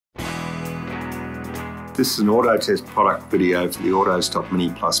This is an AutoTest product video for the AutoStop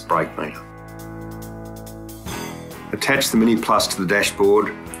Mini Plus brake meter. Attach the Mini Plus to the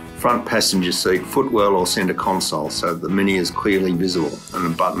dashboard, front passenger seat, footwell or centre console so that the Mini is clearly visible and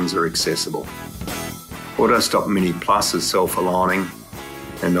the buttons are accessible. AutoStop Mini Plus is self-aligning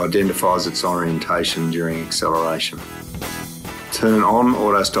and identifies its orientation during acceleration. Turn on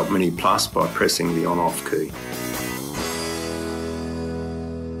AutoStop Mini Plus by pressing the on-off key.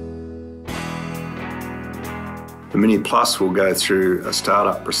 The Mini Plus will go through a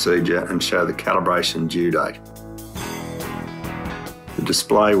startup procedure and show the calibration due date. The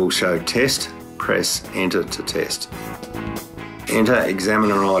display will show test, press enter to test. Enter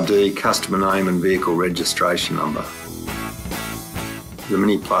examiner ID, customer name and vehicle registration number. The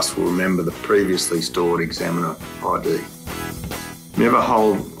Mini Plus will remember the previously stored examiner ID. Never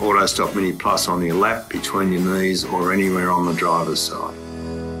hold AutoStop Mini Plus on your lap, between your knees or anywhere on the driver's side.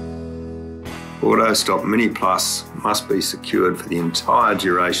 AutoStop Mini Plus must be secured for the entire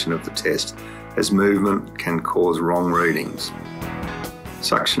duration of the test, as movement can cause wrong readings.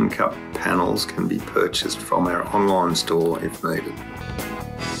 Suction cup panels can be purchased from our online store if needed.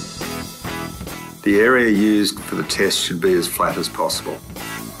 The area used for the test should be as flat as possible.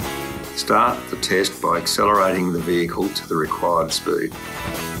 Start the test by accelerating the vehicle to the required speed.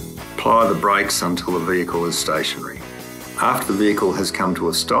 Apply the brakes until the vehicle is stationary. After the vehicle has come to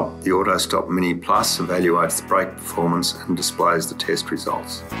a stop, the AutoStop Mini Plus evaluates the brake performance and displays the test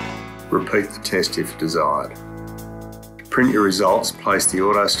results. Repeat the test if desired. To print your results, place the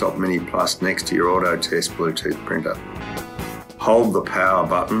AutoStop Mini Plus next to your AutoTest Bluetooth printer. Hold the power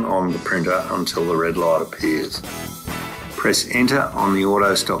button on the printer until the red light appears. Press enter on the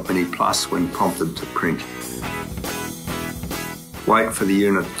AutoStop Mini Plus when prompted to print. Wait for the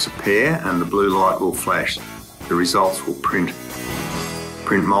unit to pair and the blue light will flash. The results will print.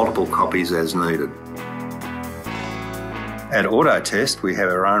 Print multiple copies as needed. At AutoTest, we have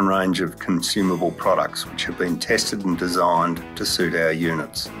our own range of consumable products which have been tested and designed to suit our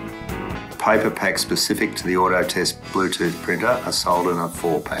units. Paper packs specific to the AutoTest Bluetooth printer are sold in a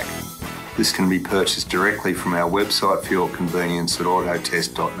 4-pack. This can be purchased directly from our website for your convenience at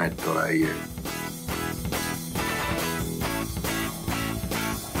autotest.net.au.